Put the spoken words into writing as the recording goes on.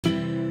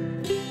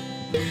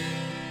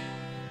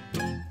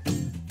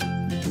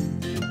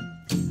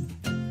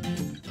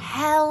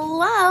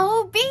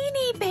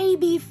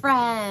baby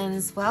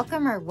friends,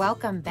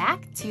 welcome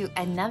back to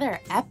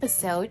another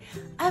episode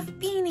of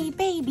Beanie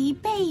Baby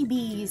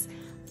Babies.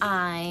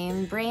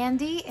 I'm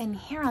Brandi, and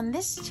here on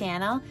this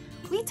channel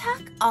we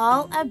talk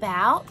all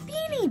about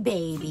Beanie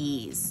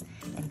Babies.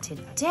 And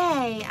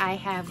today I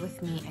have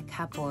with me a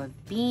couple of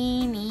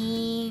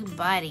Beanie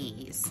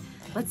Buddies.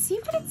 Let's see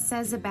what it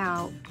says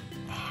about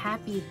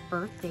Happy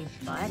Birthday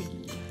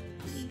Buddy.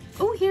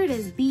 Oh, here it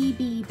is,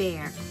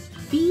 B.B.Bear.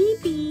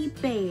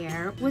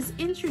 B.B.Bear was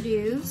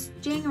introduced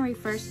January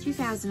 1st,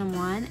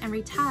 2001 and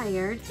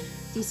retired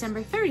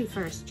December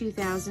 31st,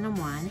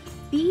 2001.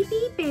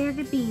 B.B.Bear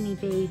the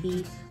Beanie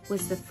Baby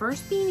was the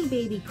first Beanie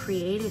Baby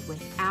created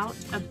without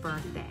a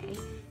birthday.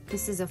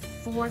 This is a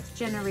 4th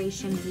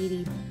generation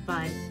Beanie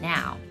Bud.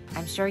 Now,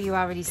 I'm sure you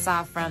already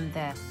saw from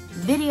the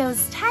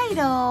video's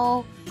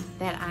title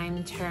that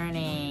I'm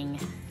turning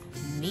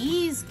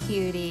these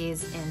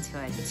cuties into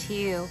a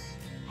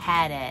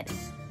 2-headed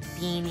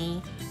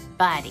Beanie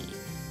Buddy.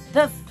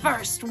 The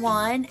first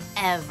one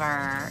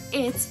ever.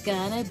 It's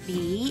gonna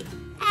be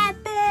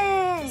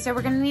epic. So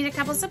we're gonna need a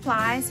couple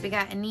supplies. We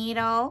got a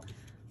needle,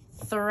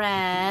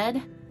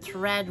 thread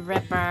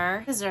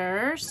ripper,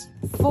 scissors.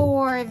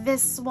 For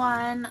this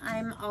one,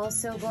 I'm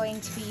also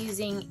going to be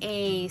using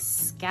a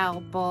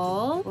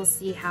scalpel. We'll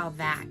see how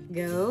that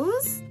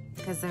goes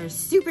because they're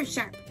super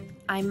sharp.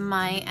 I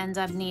might end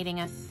up needing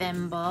a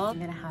thimble. I'm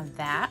gonna have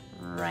that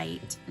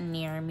right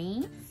near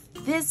me.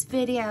 This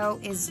video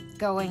is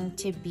going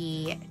to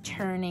be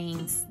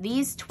turning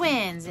these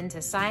twins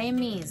into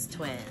Siamese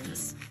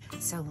twins.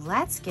 So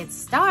let's get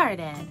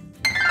started.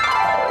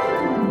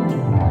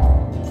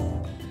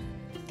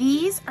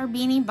 These are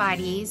Beanie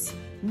Buddies.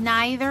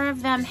 Neither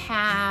of them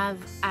have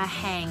a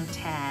hang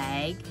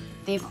tag.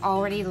 They've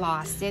already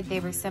lost it.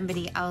 They were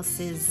somebody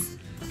else's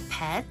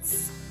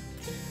pets.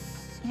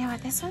 You know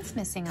what? This one's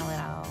missing a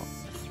little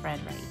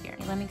thread right here.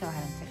 Let me go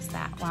ahead and fix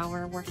that while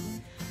we're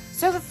working.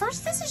 So the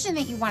first decision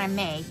that you want to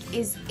make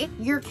is if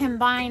you're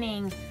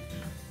combining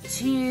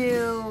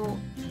two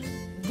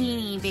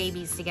Beanie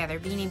Babies together,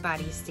 Beanie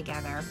Buddies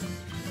together,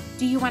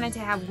 do you want it to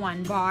have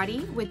one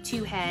body with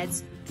 2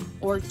 heads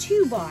or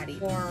 2 bodies?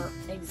 For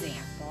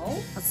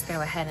example, let's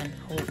go ahead and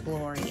pull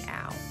Glory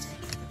out.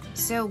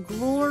 So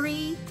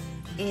Glory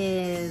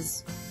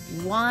is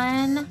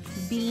 1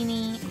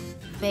 Beanie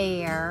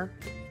Bear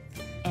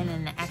and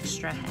an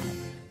extra head.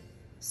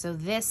 So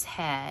this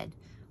head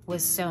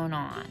was sewn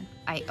on.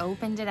 I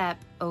opened it up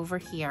over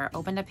here,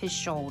 opened up his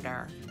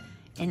shoulder,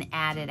 and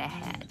added a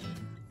head.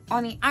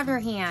 On the other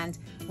hand,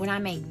 when I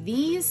make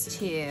these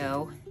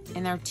two,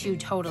 and they're 2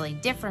 totally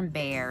different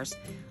bears,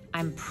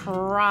 I'm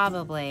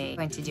probably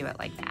going to do it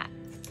like that.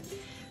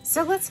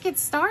 So let's get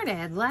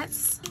started.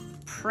 Let's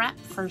prep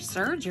for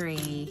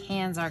surgery.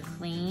 Hands are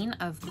clean,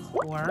 of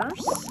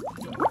course.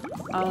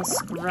 All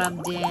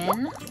scrubbed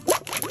in.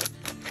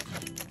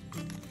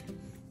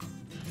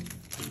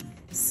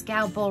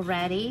 Scalpel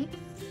ready.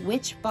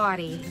 Which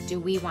body do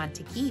we want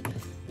to keep?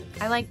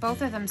 I like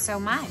both of them so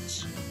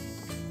much.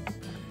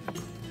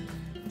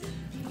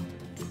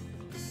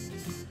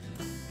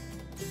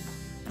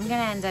 I'm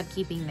gonna end up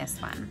keeping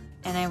this one.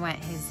 And I want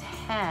his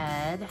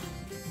head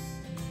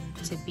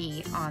to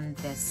be on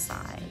this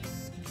side.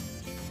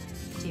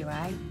 Do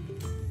I?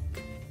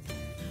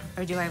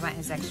 Or do I want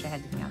his extra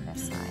head to be on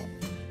this side?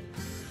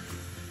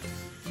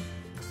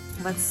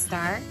 Let's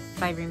start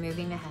by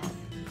removing the head.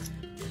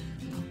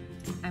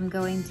 I'm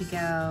going to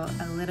go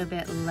a little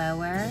bit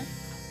lower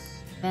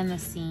than the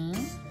seam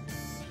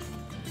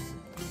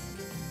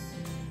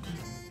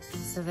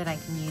so that I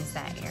can use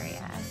that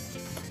area.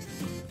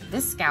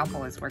 This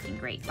scalpel is working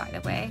great, by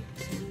the way.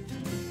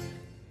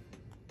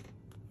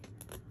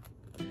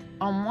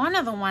 On one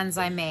of the ones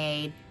I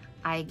made,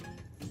 I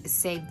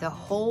saved the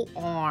whole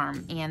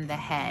arm and the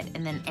head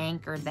and then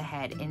anchored the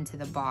head into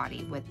the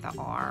body with the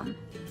arm.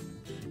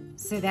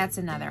 So that's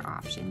another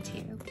option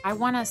too. I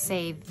want to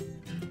save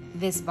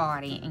this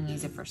body and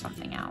use it for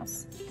something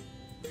else.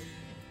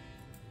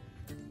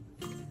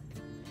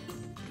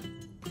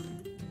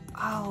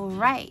 All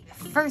right,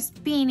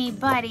 first Beanie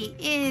Buddy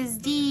is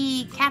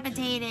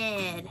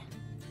decapitated.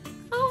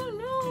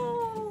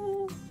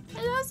 Oh no,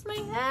 I lost my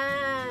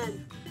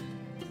head.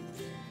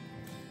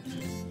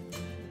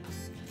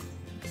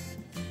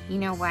 You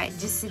know what,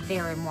 just sit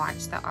there and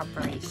watch the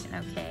operation,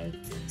 okay?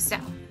 So,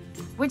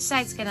 which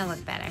side's gonna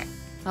look better?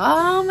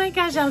 Oh my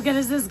gosh, how good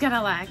is this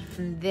gonna look?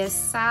 This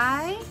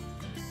side?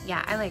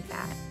 Yeah, I like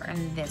that.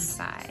 And this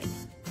side.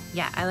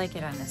 Yeah, I like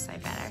it on this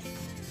side better.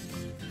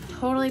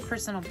 Totally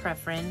personal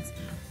preference.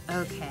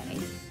 Okay,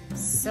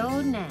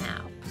 so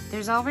now,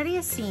 there's already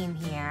a seam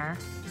here.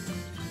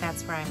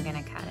 That's where I'm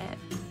gonna cut it.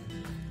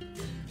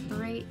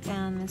 Right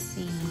down the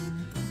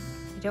seam.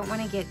 You don't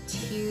wanna get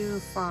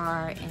too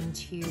far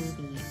into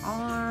the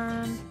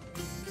arm.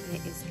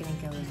 It is gonna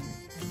go in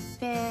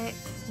thick.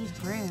 Need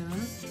room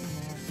in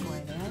there for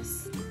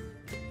this.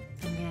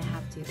 I'm gonna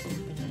have to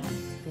open it up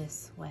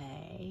this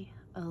way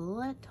a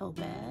little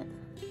bit.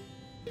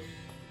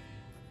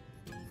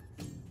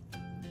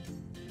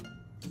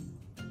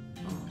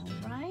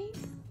 All right.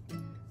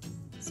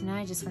 So now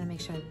I just want to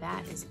make sure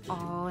that is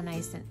all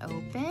nice and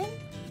open.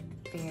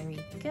 Very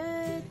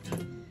good.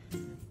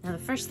 Now the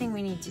first thing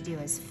we need to do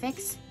is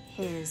fix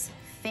his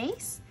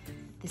face.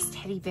 This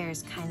teddy bear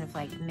is kind of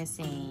like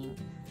missing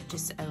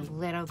just a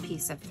little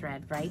piece of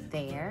thread right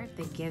there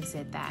that gives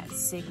it that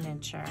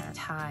signature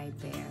tie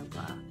bear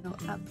look. Go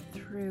up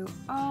through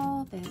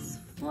all this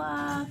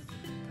fluff,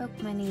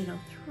 poke my needle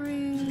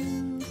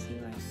through, see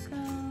where it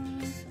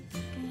goes.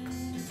 That's good.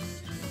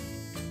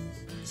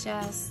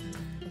 Just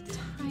the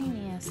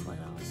tiniest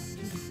little.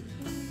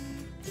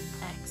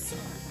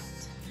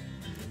 Excellent.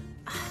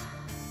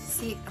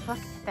 See, look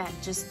at that,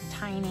 just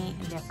tiny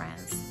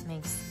difference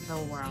makes the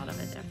world of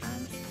a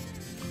difference.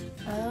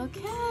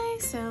 Okay,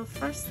 so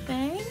first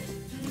thing,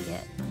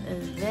 get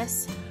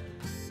this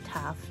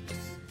tuft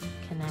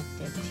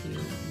connected to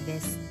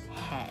this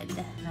head.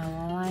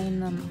 Now line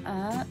them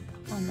up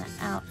on the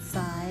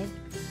outside,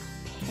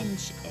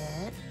 pinch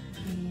it,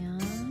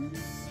 and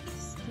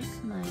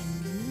stick my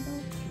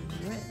needle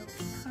through.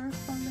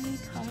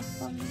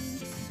 Carefully.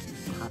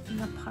 Keep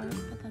popping apart,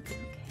 but that's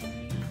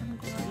okay. I'm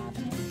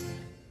grabbing it.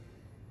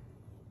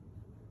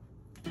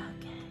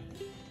 Okay,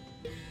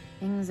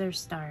 things are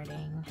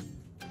starting.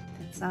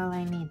 That's all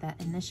I need, that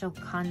initial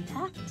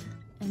contact.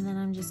 And then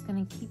I'm just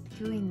gonna keep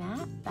doing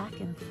that back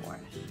and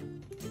forth.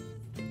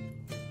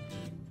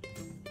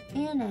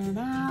 In and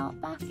out,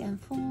 back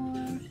and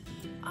forth.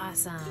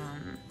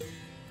 Awesome.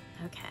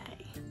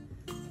 Okay.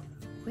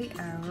 We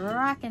are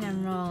rocking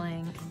and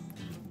rolling.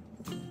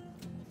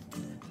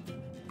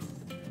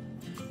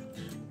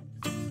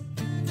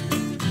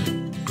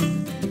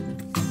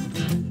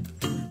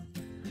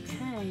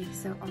 Okay,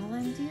 so all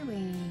I'm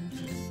doing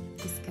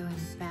is going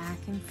back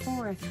and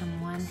forth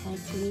from one head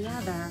to the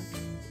other,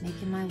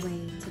 making my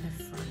way to the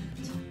front.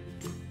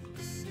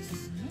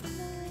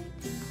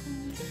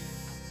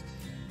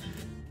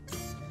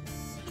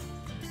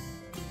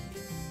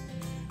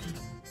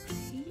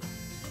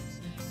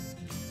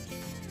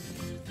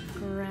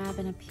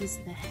 Grabbing a piece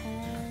of the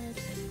head,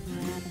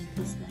 grabbing a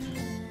piece of the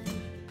head,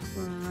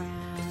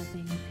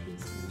 grabbing a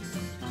piece of the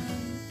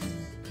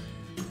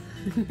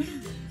tongue.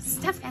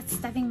 Stuff that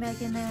stuffing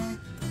bag in there.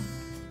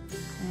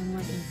 I'm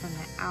working from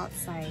the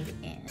outside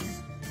in.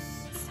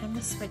 It's time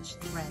to switch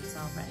threads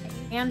already.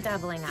 I'm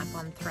doubling up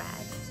on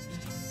thread.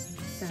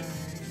 Start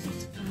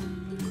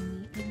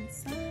on the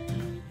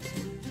inside.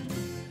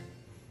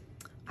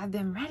 I've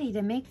been ready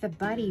to make the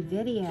buddy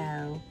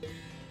video,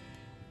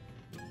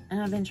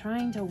 and I've been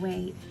trying to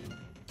wait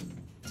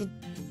to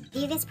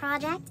do this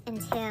project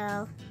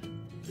until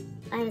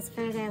I was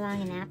further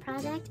along in that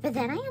project, but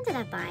then I ended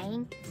up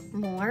buying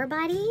more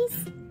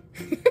buddies.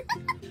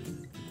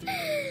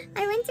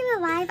 I went to a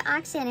live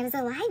auction. It was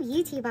a live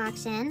YouTube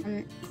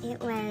auction.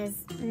 It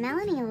was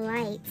Melanie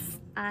Light's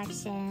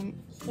auction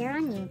here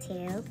on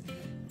YouTube,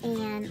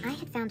 and I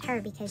had found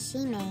her because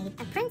she made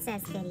a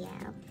princess video,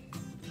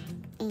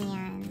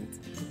 and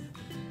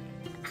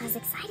I was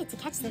excited to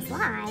catch this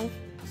live.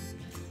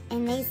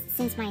 And they,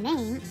 since my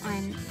name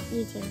on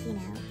YouTube, you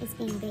know, is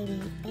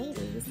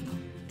B.B.Bears,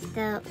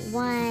 the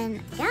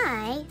one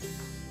guy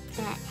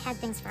that had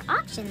things for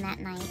auction that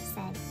night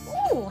said,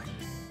 "Ooh,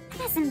 I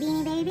got some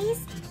Beanie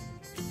Babies."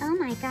 Oh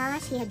my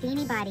gosh, he had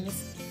Beanie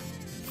Buddies.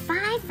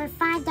 5 for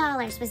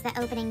 $5 was the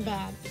opening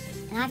bid.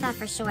 And I thought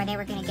for sure they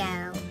were gonna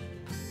go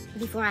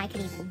before I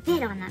could even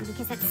bid on them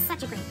because that's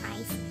such a great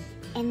price.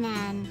 And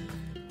then,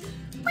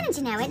 wouldn't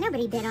you know it,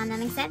 nobody bid on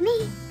them except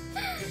me.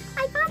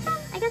 I bought them.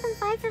 I got them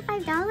 5 for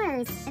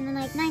 $5 and then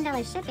like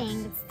 $9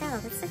 shipping, but still,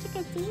 that's such a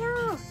good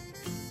deal.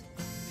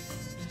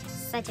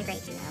 Such a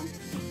great deal.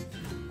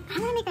 I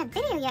don't want to make that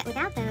video yet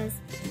without those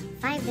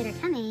 5 that are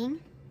coming.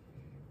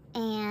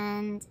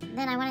 And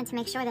then I wanted to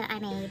make sure that I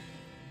made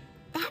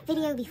that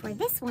video before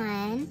this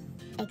one,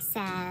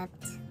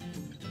 except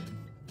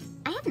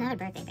I had another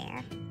birthday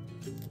bear.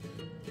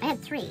 I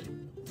had 3.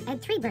 I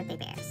had 3 birthday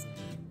bears.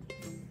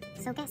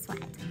 So guess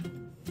what?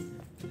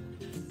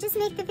 Just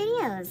make the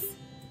videos.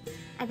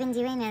 I've been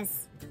doing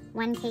this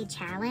 1K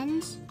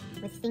challenge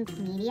with Think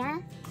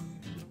Media.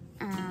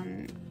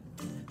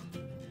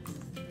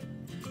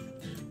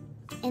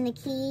 And the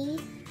key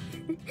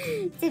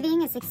to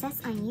being a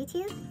success on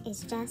YouTube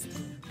is just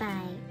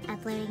by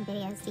uploading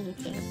videos to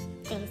YouTube,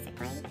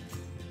 basically.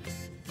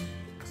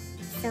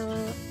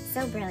 So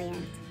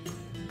brilliant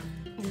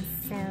and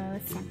so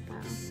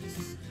simple.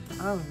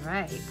 All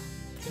right,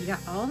 you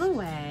got all the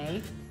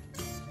way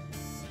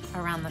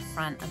around the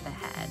front of the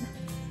head.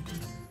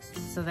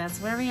 So that's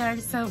where we are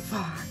so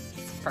far.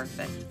 It's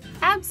perfect,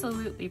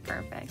 absolutely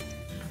perfect.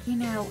 You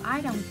know,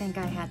 I don't think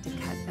I had to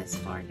cut this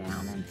far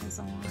down in his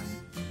arm.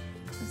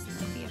 This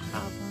might be a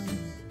problem.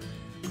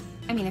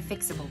 I mean, a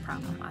fixable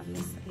problem,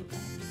 obviously, but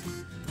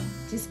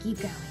just keep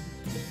going.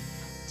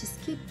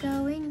 Just keep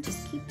going,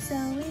 just keep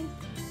sewing.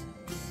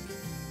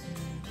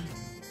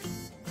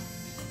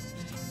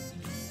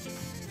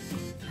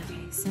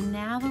 Okay, so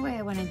now the way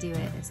I want to do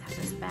it is have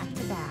this back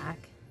to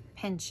back,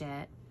 pinch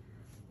it.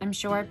 I'm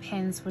sure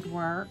pins would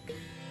work.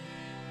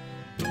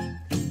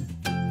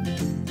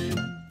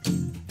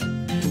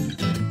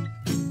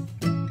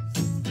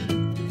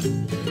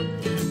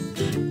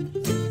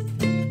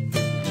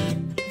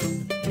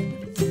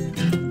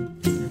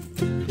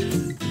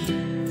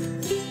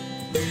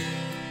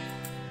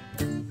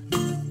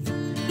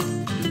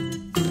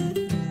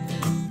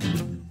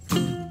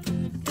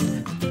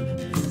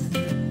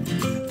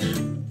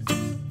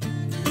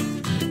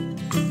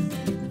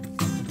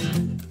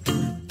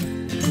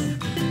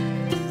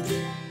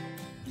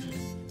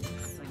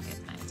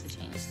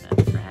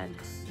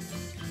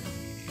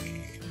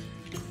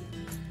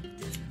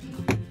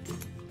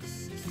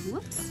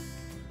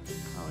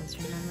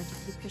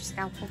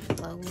 scalpel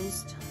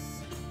closed.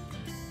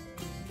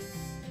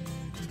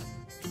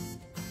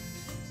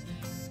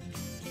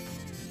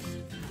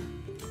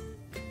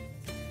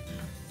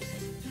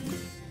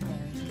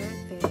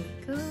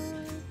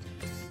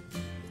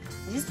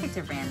 I just picked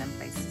a random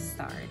place to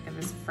start. It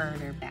was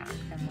further back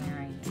than where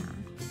I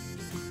am.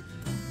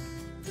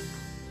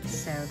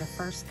 So the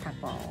first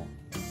couple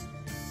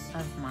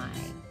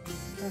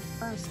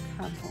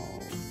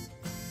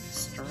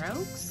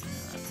strokes, no,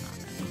 that's not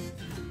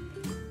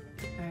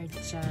right, are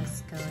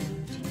just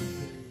going to be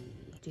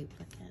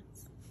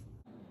duplicates.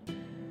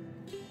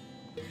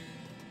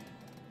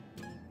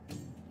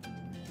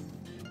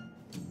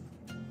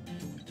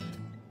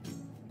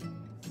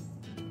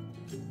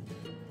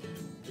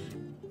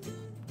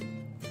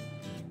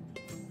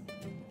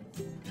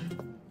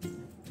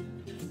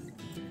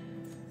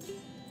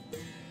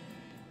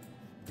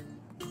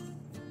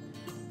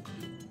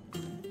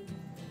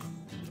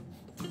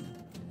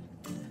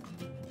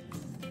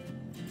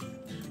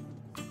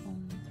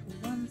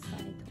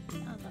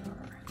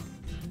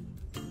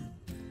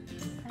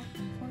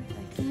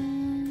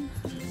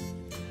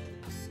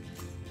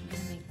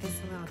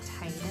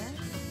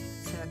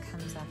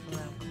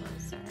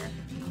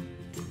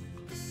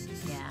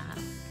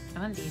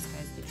 One of these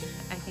guys did,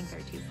 I think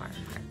they're too far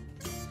apart.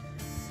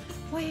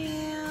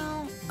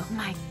 Well, oh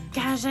my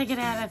gosh, I could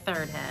add a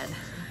third head.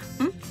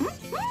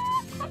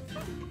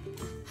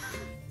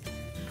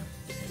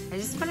 I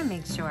just want to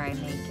make sure I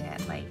make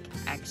it like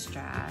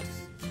extra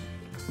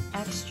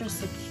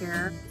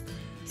secure.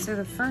 So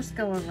the first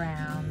go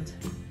around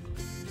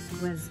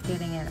was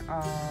getting it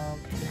all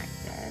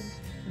connected.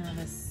 Now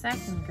the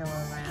second go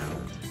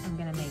around, I'm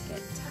gonna make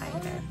it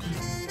tighter.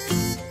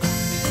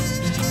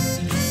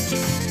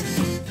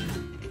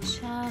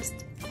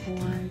 Just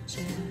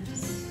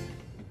gorgeous.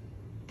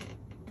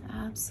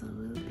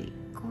 Absolutely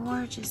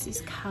gorgeous.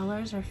 These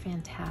colors are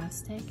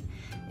fantastic.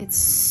 It's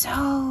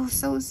so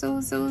soft.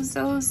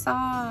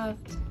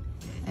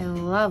 I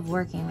love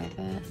working with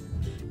it.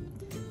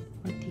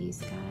 With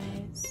these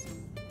guys.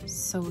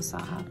 So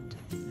soft.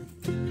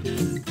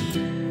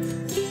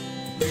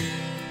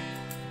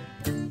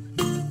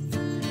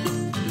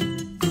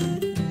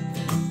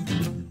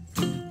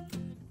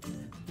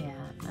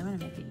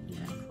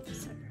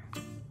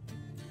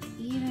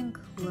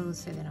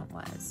 Closer than it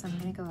was, so I'm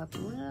going to go up a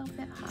little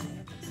bit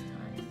higher this time.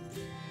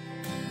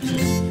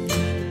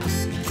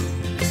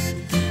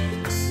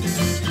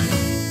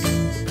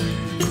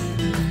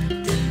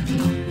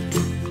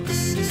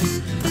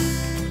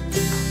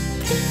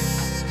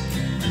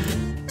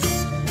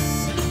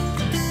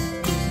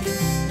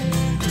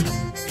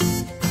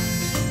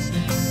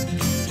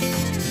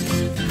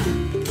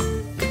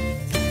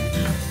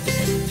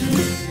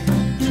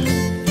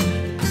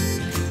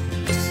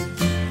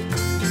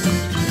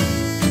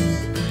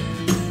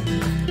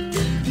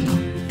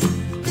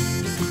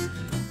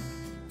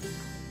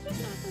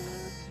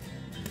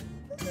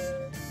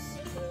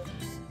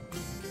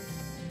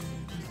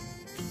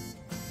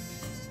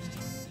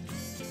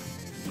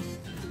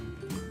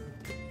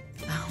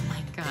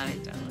 God, I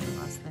totally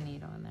lost the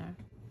needle in there.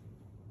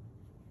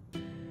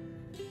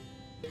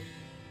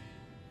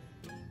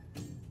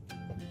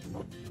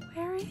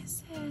 Where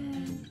is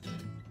it?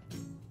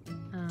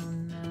 Oh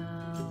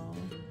no.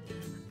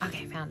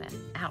 Okay, found it.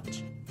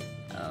 Ouch.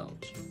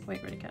 Ouch.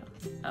 Wait, where'd it go?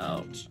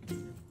 Ouch.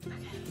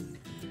 Okay.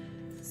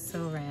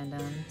 So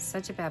random.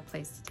 Such a bad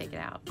place to take it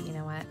out. You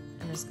know what?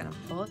 I'm just gonna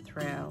pull it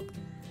through,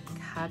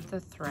 cut the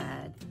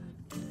thread.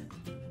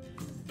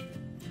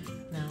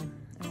 No,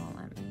 it won't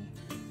let me.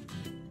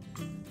 I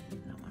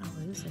don't want to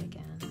lose it again.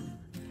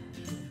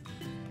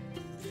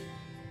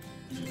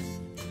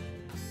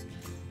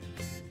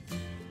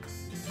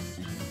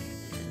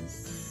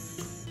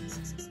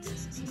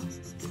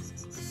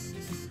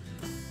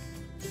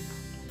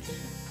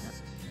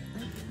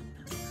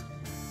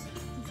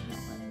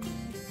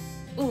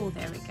 Oh,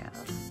 there we go.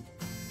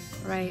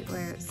 Right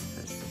where it's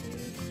supposed to be.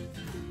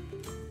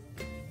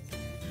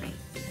 Right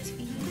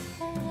between the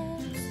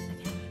heads.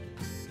 Okay.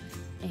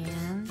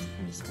 And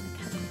I'm just going to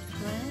cut the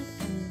thread,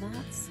 and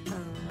that's a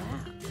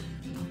wrap.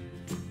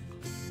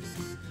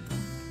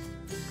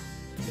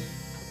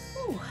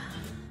 Ooh.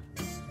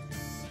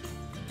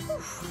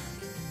 Whew.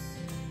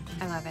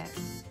 I love it.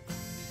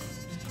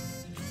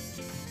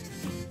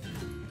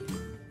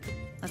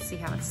 Let's see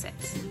how it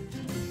sits.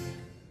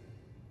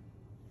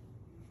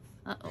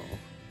 Uh-oh.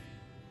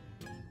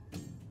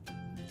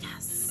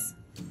 Yes.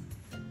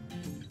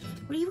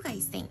 What do you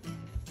guys think?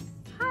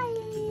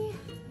 Hi.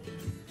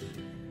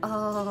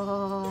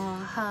 Oh,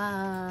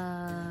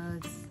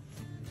 hugs.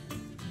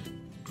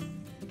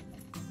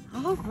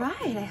 All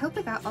right, I hope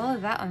I got all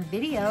of that on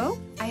video.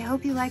 I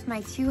hope you like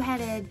my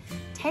two-headed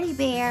teddy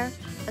bear.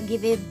 I'll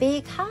give it a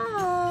big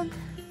hug.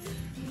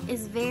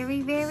 It's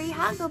very, very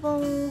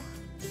huggable.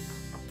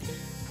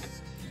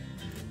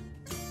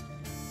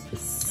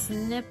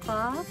 Snip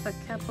off a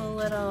couple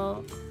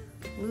little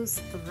loose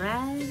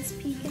threads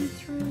peeking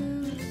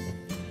through.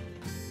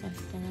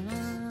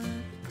 Da-da-da.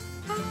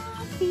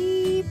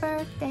 Happy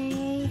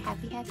birthday,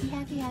 happy, happy,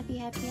 happy, happy,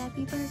 happy,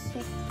 happy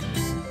birthday.